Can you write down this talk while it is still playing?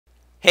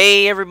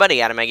Hey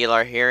everybody, Adam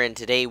Aguilar here, and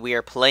today we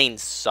are playing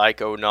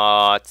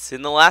Psychonauts.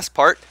 In the last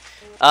part,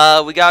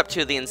 we got up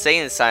to the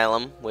insane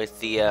asylum with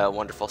the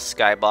wonderful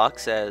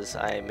skybox, as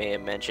I may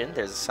have mentioned.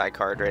 There's a psych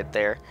card right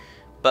there.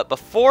 But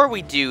before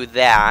we do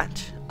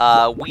that,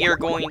 we are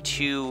going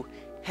to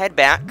head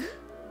back.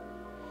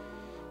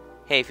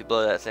 Hey, if you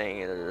blow that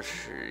thing,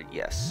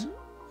 yes.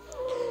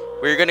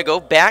 We're going to go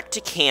back to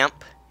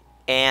camp,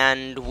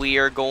 and we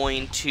are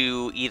going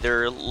to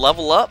either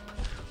level up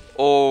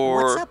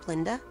or... What's up,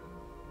 Linda?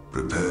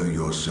 Prepare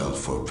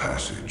yourself for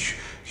passage,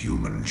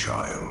 human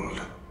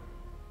child.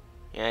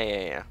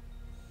 Yeah.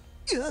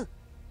 We're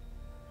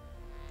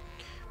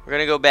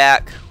gonna go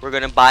back, we're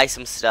gonna buy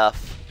some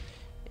stuff,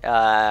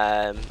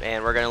 and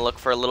we're gonna look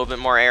for a little bit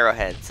more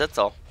arrowheads, that's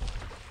all.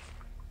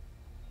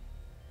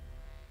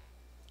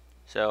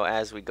 So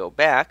as we go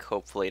back,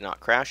 hopefully not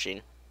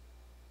crashing.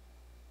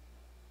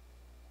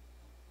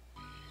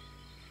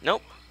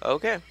 Nope,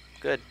 okay,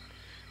 good.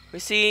 We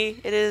see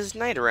it is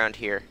night around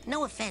here.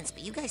 No offense,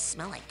 but you guys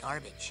smell like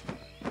garbage.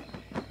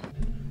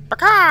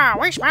 Baka,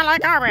 we smell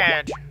like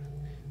garbage.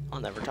 I'll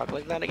never talk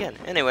like that again.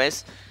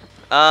 Anyways,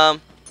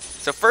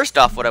 so first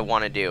off, what I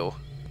want to do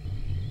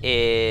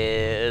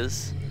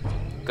is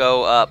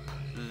go up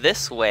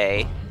this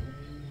way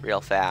real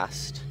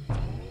fast.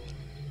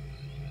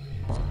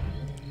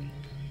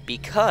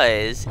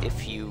 Because,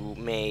 if you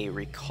may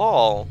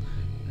recall,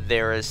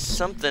 there is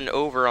something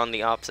over on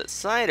the opposite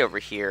side over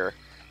here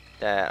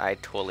that I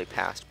totally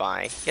passed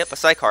by. Yep, a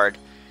psych card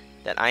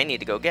that I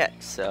need to go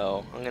get.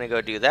 So I'm gonna go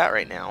do that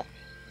right now.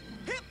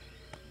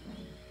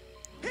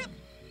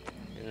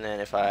 And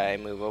then if I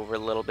move over a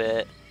little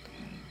bit,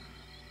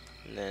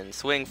 and then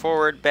swing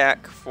forward,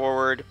 back,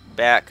 forward,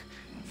 back,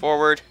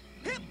 forward.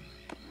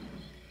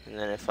 And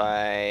then if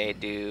I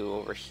do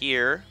over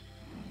here,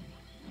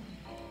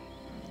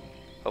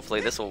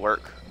 hopefully this will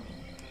work.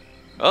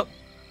 Oh,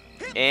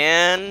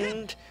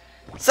 and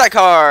psych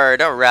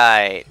card. All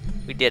right,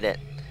 we did it.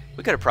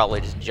 We could have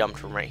probably just jumped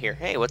from right here.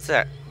 Hey, what's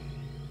that?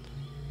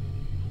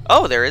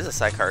 Oh, there is a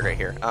psych card right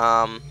here.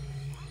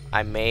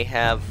 I may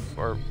have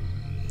or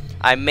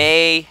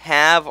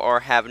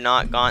have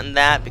not gotten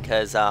that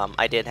because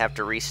I did have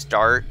to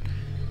restart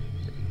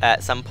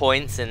at some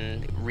points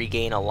and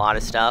regain a lot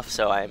of stuff.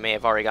 So I may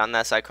have already gotten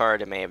that psych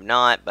card. I may have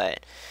not, but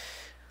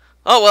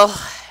oh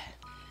well.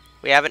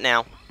 We have it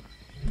now.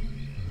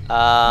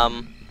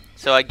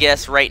 So I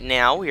guess right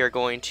now we are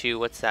going to,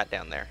 what's that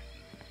down there?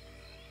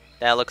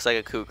 That looks like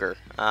a cougar.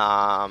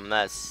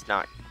 That's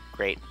not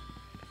great.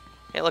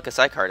 Hey, look, a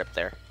psych card up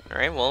there.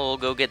 Alright, well, we'll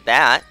go get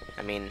that.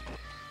 I mean,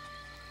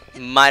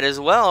 might as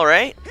well,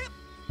 right?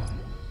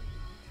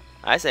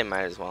 I say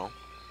might as well.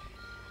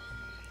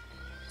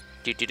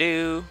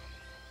 Do.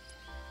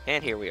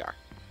 And here we are.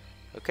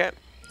 Okay.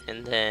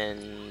 And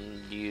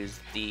then use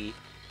the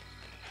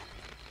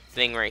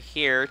thing right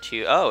here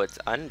to... Oh, it's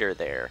under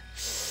there.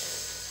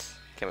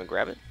 Can we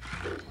grab it?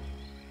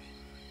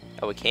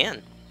 Oh, we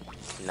can.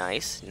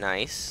 Nice.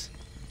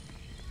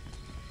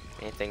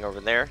 Anything over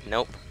there?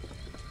 Nope.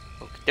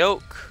 Okie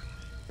doke.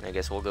 And I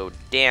guess we'll go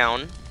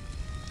down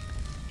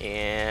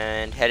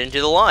and head into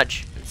the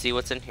lodge and see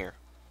what's in here.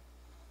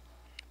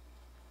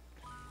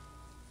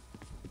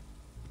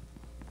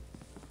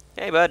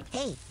 Hey, bud.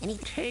 Hey, any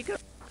take a...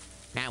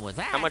 Now with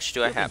that, how much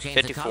do I have?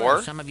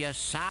 54? Some of your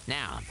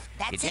now,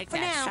 That's you take it for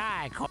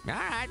that now. All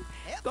right,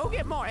 go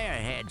get more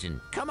airheads and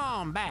come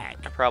on back.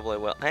 I probably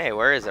will. Hey,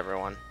 where is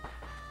everyone?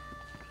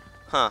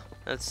 Huh,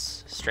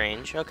 that's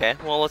strange. Okay,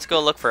 well, let's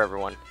go look for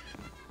everyone.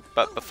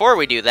 But before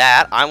we do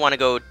that, I want to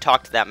go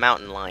talk to that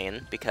mountain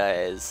lion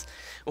because,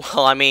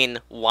 well, I mean,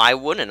 why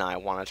wouldn't I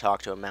want to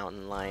talk to a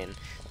mountain lion?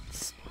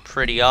 It's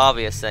pretty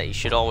obvious that you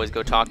should always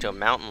go talk to a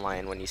mountain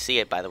lion when you see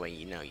it. By the way,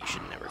 you know you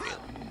should never do.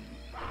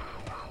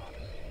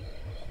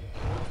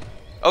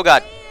 Oh,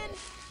 God.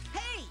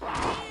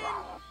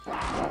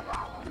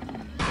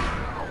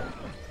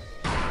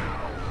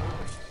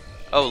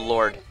 Oh,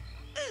 Lord.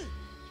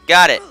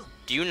 Got it.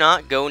 Do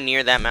not go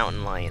near that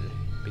mountain lion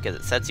because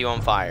it sets you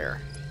on fire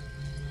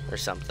or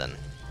something.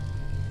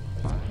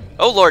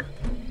 Oh, Lord.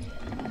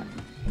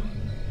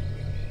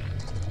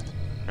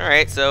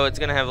 Alright, so it's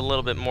going to have a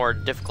little bit more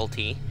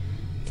difficulty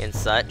and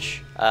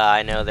such.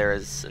 I know there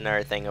is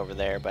another thing over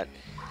there, but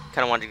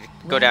kind of wanted to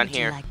go down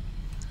here.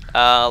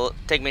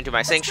 Take me to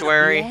my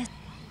sanctuary.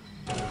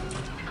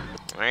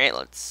 Alright,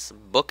 let's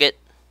book it.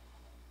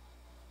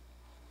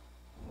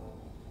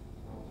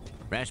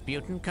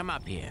 Rasputin, come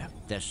up here.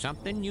 There's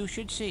something you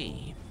should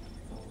see.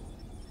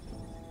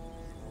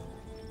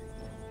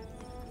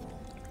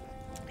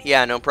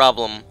 Yeah, no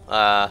problem,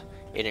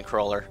 Agent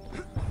Crawler.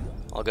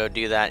 I'll go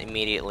do that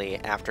immediately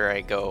after I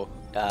go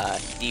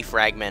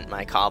defragment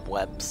my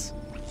cobwebs.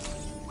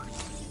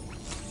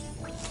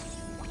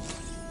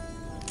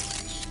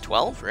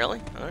 12? Really?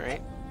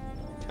 Alright.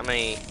 How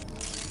many...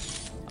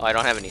 Oh, I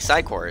don't have any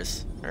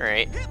psychors.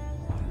 Alright.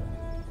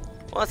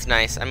 Well, that's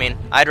nice. I mean,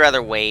 I'd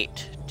rather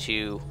wait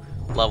to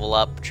level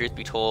up, truth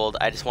be told.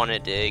 I just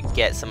wanted to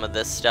get some of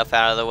this stuff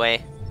out of the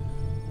way.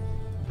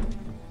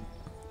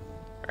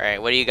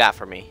 Alright, what do you got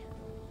for me?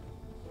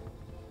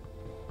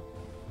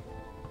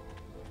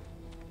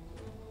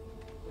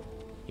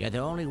 You're the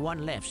only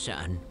one left,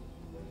 son.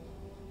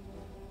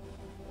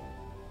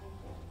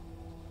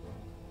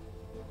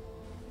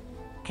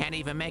 Can't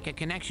even make a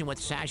connection with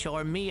Sasha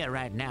or Mia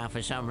right now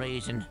for some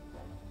reason.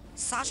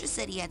 Sasha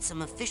said he had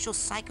some official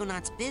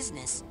Psychonauts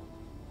business.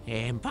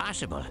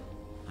 Impossible.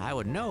 I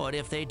would know it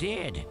if they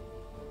did.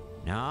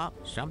 No,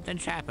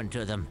 something's happened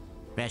to them.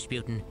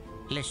 Rasputin,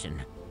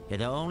 listen. You're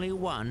the only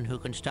one who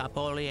can stop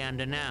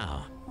Oleander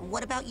now.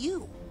 What about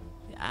you?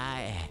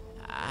 I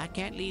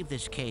can't leave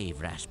this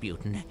cave,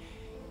 Rasputin.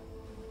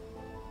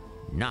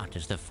 Not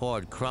as the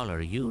Ford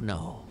Cruller you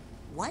know.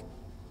 What?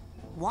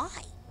 Why?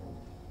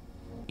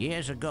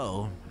 Years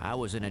ago, I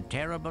was in a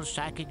terrible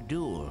psychic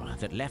duel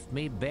that left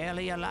me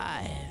barely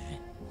alive.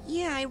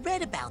 Yeah, I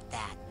read about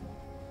that.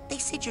 They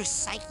said your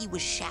psyche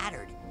was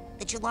shattered,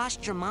 that you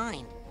lost your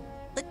mind.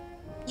 But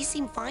you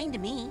seem fine to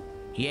me.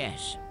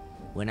 Yes,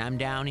 when I'm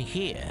down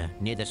here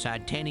near the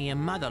Psytanium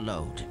mother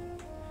lode.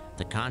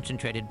 The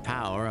concentrated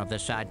power of the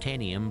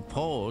Psytanium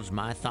pulls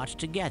my thoughts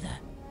together,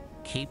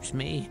 keeps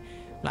me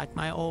like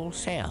my old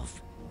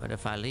self. But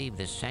if I leave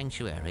this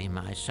sanctuary,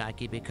 my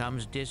psyche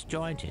becomes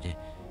disjointed,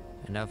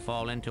 and I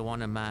fall into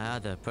one of my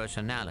other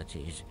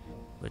personalities,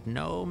 with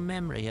no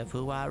memory of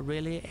who I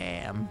really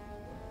am.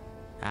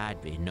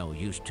 I'd be no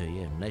use to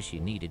you unless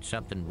you needed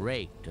something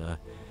raked or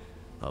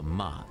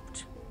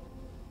mopped.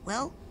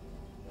 Well,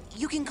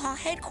 you can call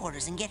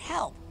headquarters and get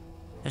help.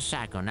 The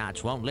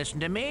Psychonauts won't listen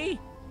to me.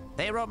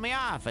 They wrote me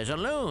off as a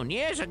loon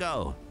years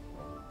ago.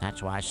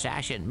 That's why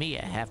Sasha and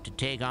Mia have to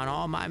take on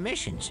all my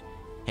missions.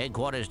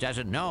 Headquarters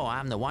doesn't know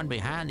I'm the one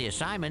behind the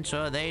assignment,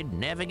 so they'd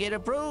never get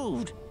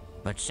approved.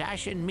 But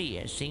Sasha and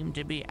Mia seem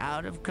to be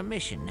out of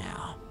commission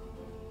now.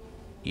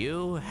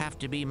 You have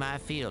to be my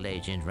field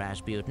agent,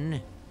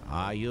 Rasputin.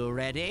 Are you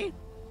ready?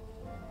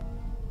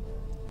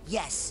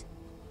 Yes.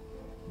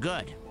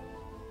 Good.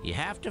 You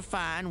have to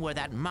find where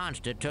that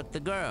monster took the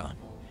girl.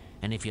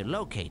 And if you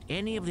locate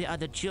any of the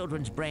other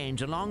children's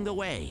brains along the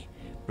way,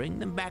 bring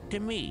them back to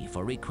me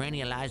for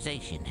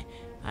recranialization.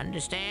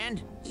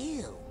 Understand?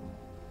 Ew.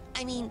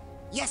 I mean,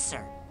 yes,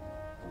 sir.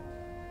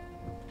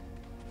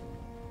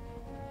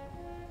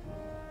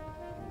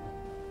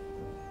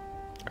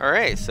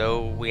 Alright,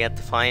 so we have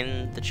to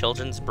find the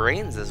children's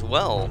brains as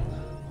well.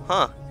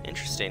 Huh,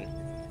 interesting.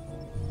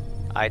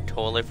 I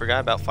totally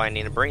forgot about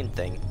finding a brain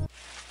thing.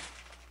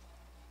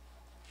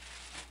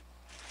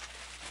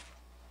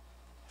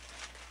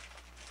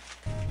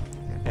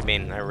 I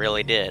mean, I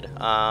really did.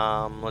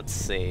 Let's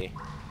see.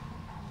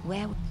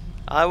 Well,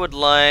 I would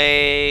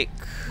like...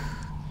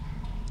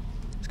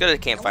 Let's go to the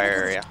campfire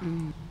area.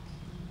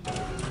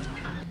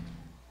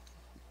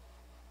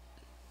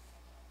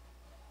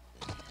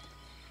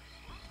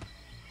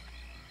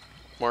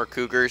 More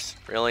cougars?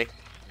 Really?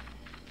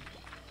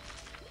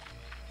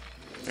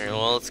 Alright,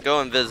 well, let's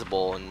go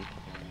invisible and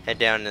head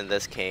down into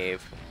this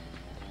cave.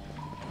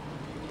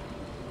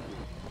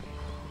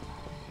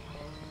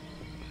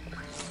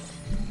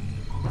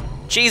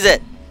 Cheese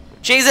it!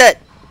 Cheese it!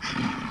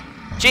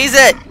 Cheese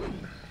it!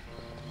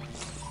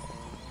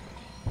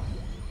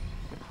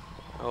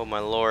 Oh my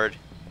lord.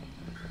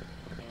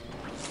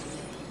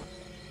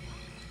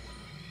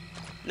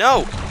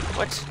 No!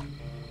 What?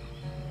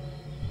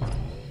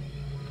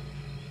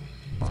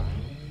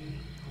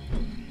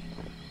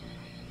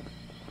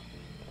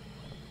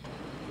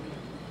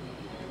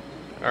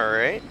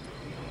 Alright.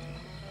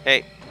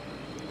 Hey,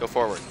 go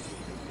forward.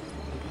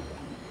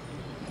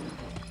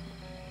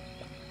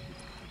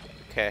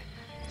 Okay,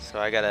 so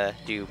I gotta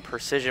do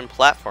precision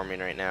platforming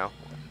right now.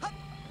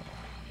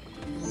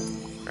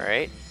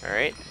 Alright,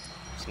 alright.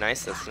 That's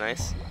nice, that's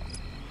nice.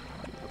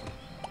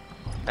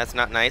 That's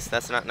not nice,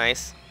 that's not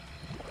nice.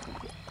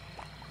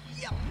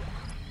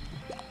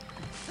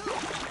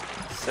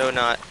 So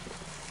not...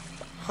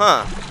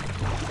 Huh.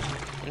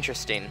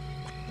 Interesting.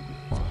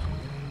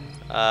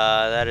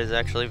 That is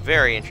actually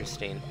very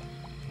interesting.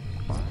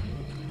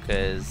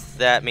 Because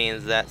that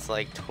means that's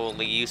like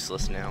totally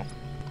useless now.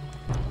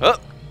 Oh!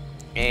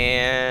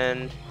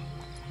 And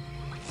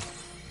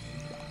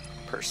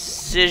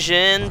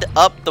precisioned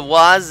up the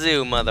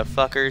wazoo,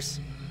 motherfuckers.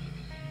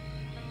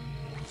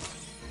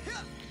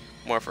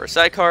 More for a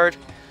side card.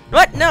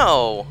 What?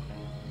 No!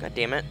 God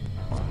damn it.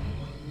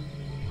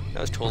 That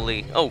was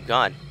totally... Oh,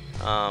 God.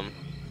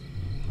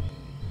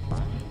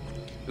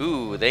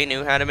 Ooh, they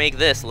knew how to make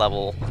this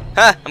level.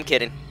 Ha! I'm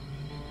kidding.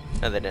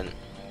 No, they didn't.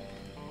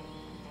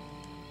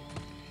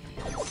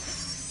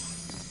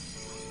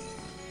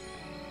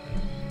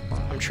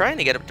 I'm trying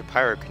to get up to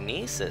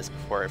pyrokinesis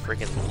before I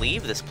freaking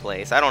leave this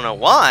place. I don't know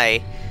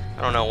why.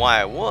 I don't know why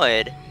I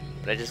would,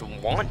 but I just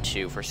want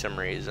to for some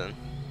reason.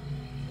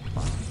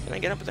 Can I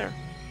get up there?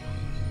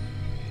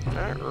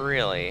 Not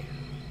really.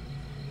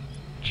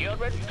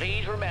 Children,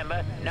 please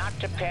remember not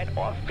to pet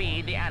or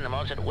feed the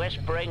animals at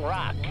Whispering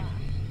Rock.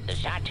 The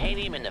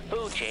titanium in the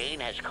food chain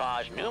has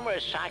caused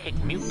numerous psychic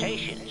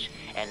mutations,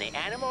 and the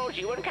animals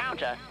you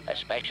encounter,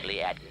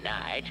 especially at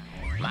night,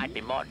 might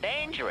be more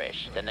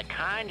dangerous than the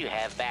kind you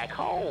have back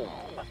home.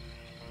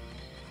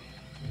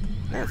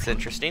 That's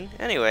interesting.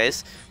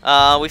 Anyways,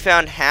 we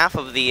found half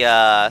of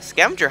the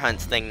scavenger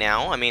hunts thing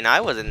now. I mean,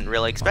 I wasn't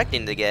really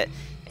expecting to get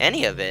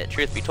any of it,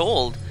 truth be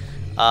told.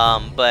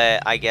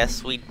 But I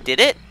guess we did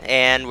it,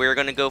 and we're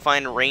gonna go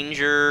find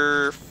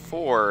Ranger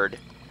Ford.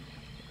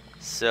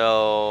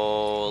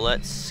 So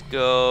let's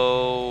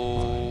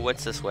go.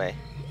 What's this way?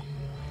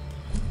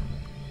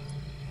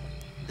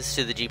 This is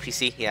to the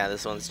GPC. Yeah,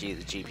 this one's to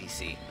the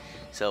GPC.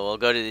 So we'll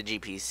go to the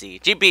GPC.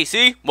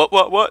 GPC.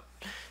 What?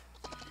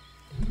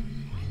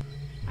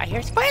 I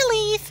hear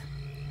Spiley's.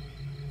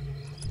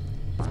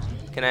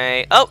 Can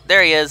I? Oh,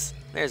 there he is.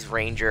 There's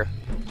Ranger.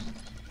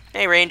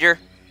 Hey, Ranger.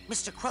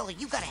 Mr. Cruller,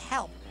 you gotta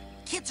help.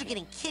 Kids are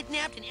getting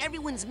kidnapped and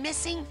everyone's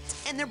missing,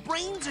 and their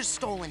brains are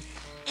stolen.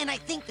 And I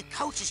think the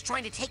coach is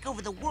trying to take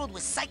over the world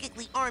with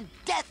psychically armed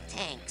death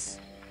tanks.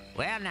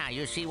 Well, now,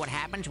 you see what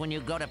happens when you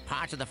go to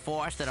parts of the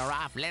force that are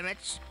off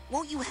limits?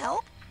 Won't you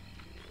help?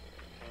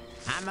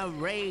 I'm a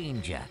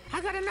ranger.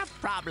 I got enough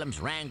problems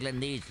wrangling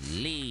these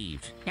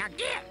leaves. Now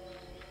get!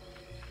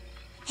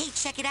 Hey,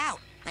 check it out.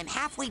 I'm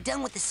halfway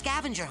done with the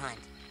scavenger hunt.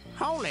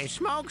 Holy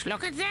smokes,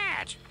 look at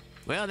that!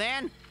 Well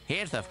then,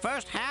 here's the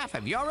first half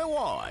of your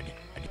reward.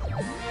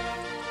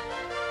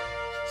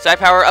 Psi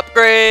power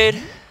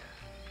upgrade.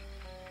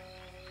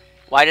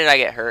 Why did I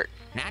get hurt?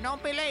 Now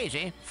don't be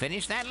lazy.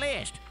 Finish that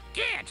list.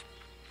 Get!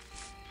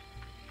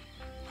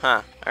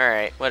 Huh.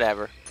 Alright,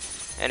 whatever.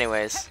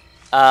 Anyways.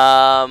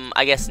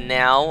 I guess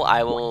now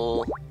I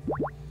will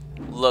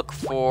look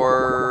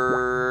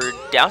for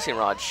dowsing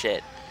rod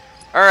shit.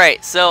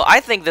 Alright, so I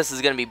think this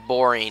is going to be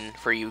boring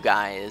for you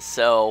guys.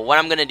 So what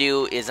I'm going to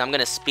do is I'm going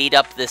to speed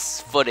up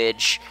this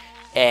footage,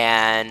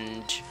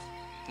 and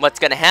what's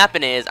going to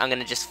happen is I'm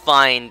going to just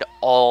find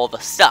all the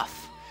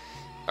stuff.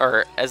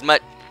 Or as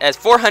much as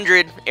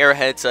 400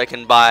 arrowheads so I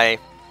can buy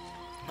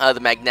the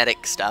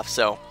magnetic stuff.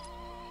 So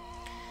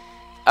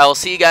I will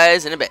see you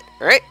guys in a bit.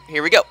 Alright,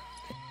 here we go.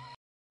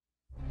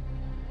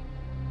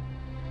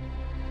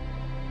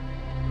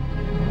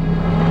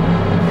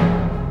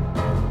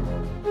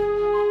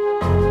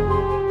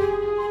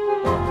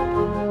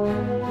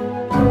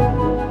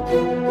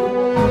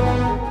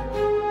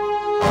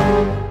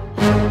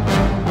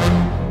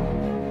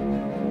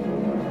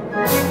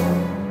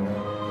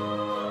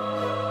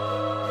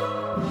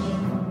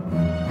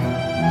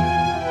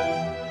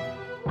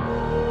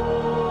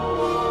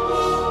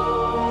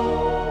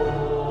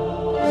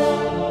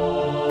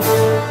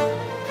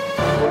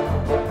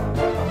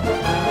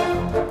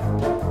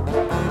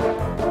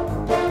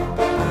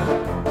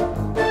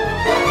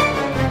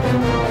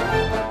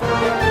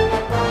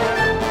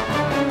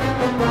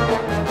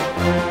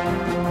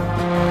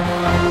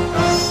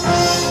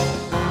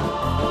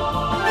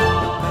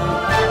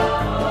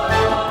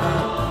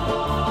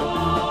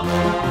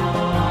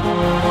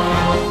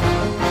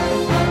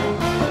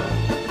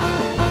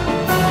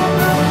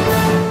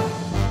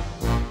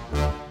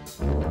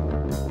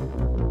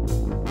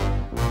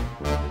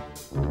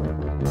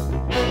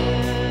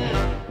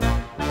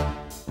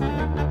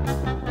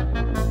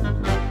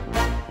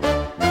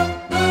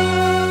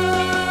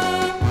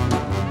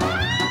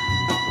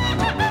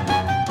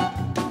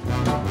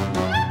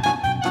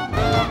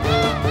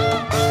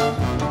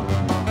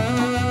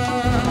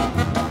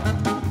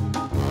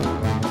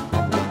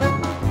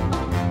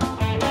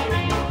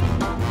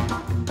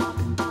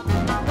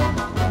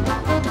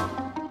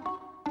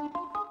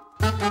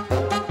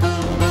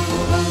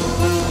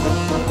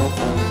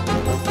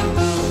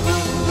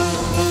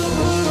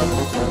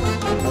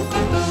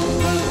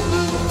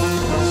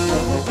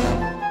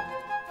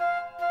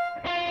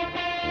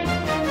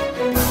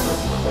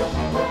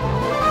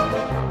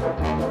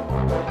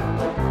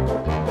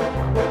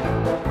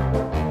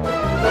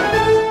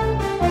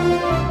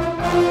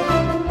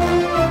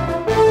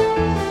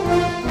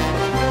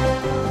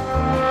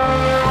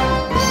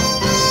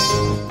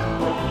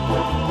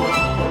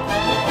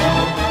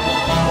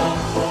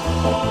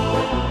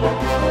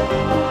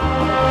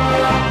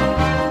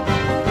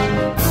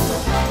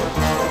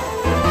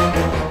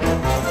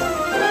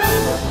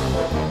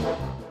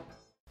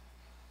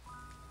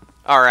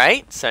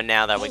 Alright, so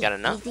now that we got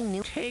enough, we're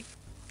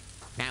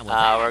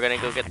gonna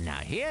go get... Now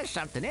here's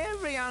something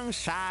every young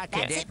psych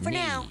That's it for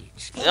now.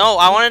 needs. No,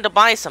 I wanted to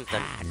buy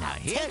something. Now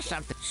here's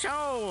something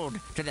sold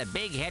to the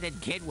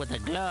big-headed kid with the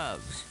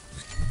gloves.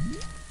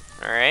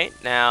 Alright,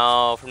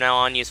 now, from now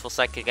on, useful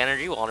psychic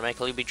energy will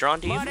automatically be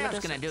drawn to you What from a else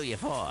can I distance. do you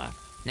for?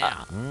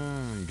 Now,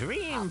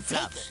 dream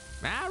fluffs.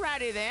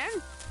 Alrighty then.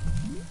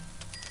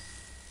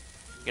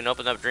 You can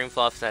open up Dream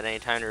Fluffs at any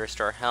time to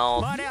restore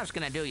health. What else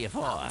can I do you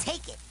for?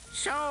 Take it.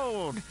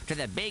 Sold to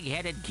the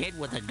big-headed kid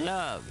with the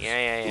gloves.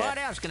 Yeah. What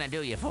else can I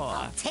do you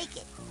for? Take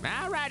it.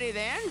 Alrighty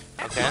then.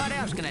 Okay. What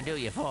else can I do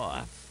you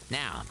for?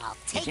 Now, I'll you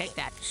take take it.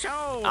 that.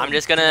 Sold. I'm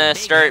just to the gonna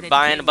start big-headed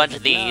buying kid a bunch with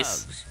of the these.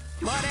 gloves.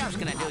 What else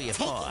can I do you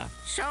Take for? it.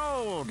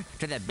 Sold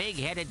to the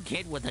big-headed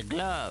kid with the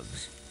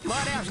gloves.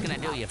 What else can I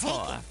do you Take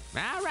for? it.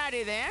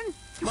 Alrighty then.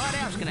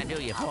 What else can I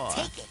do you for?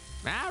 Take it.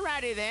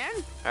 Alrighty then.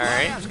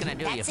 Alright. What else can I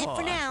do you That's for? it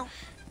for now.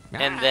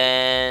 And Alright.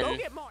 then Go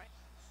get more.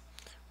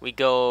 we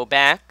go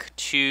back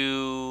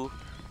to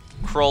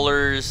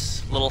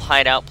Crawler's little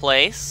hideout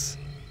place.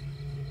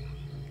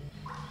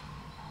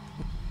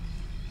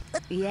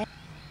 Yeah.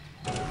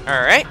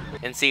 Alright,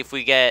 and see if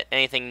we get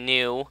anything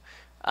new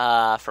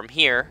from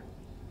here.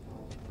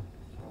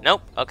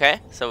 Nope, okay.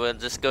 So we'll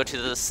just go to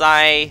the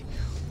Psy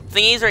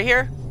thingies right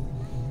here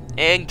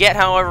and get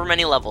however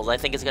many levels. I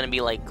think it's going to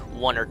be like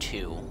 1 or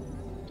 2.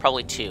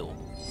 Probably 2.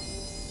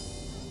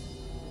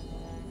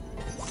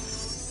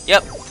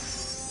 Yep.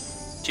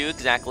 2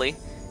 exactly.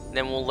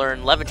 Then we'll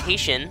learn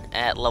levitation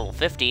at level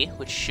 50,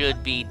 which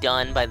should be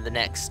done by the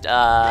next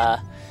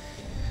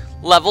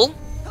level,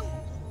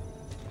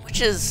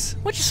 which is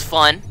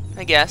fun,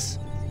 I guess.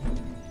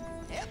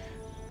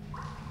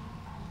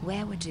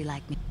 Where would you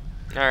like me?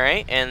 All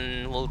right,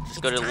 and we'll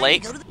just go to the Time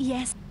lake. go to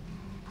Yes.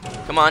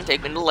 Come on,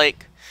 take me to the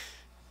lake.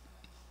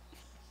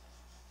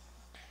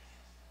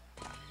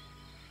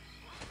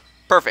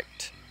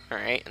 Perfect. All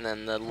right, and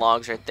then the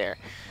log's right there.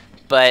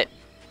 But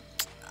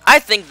I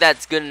think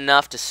that's good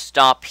enough to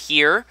stop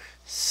here.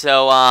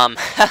 So,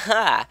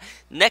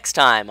 next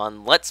time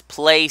on Let's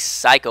Play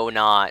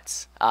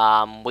Psychonauts,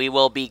 we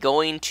will be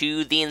going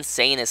to the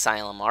insane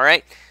asylum,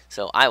 alright?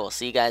 So, I will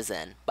see you guys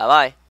then. Bye-bye.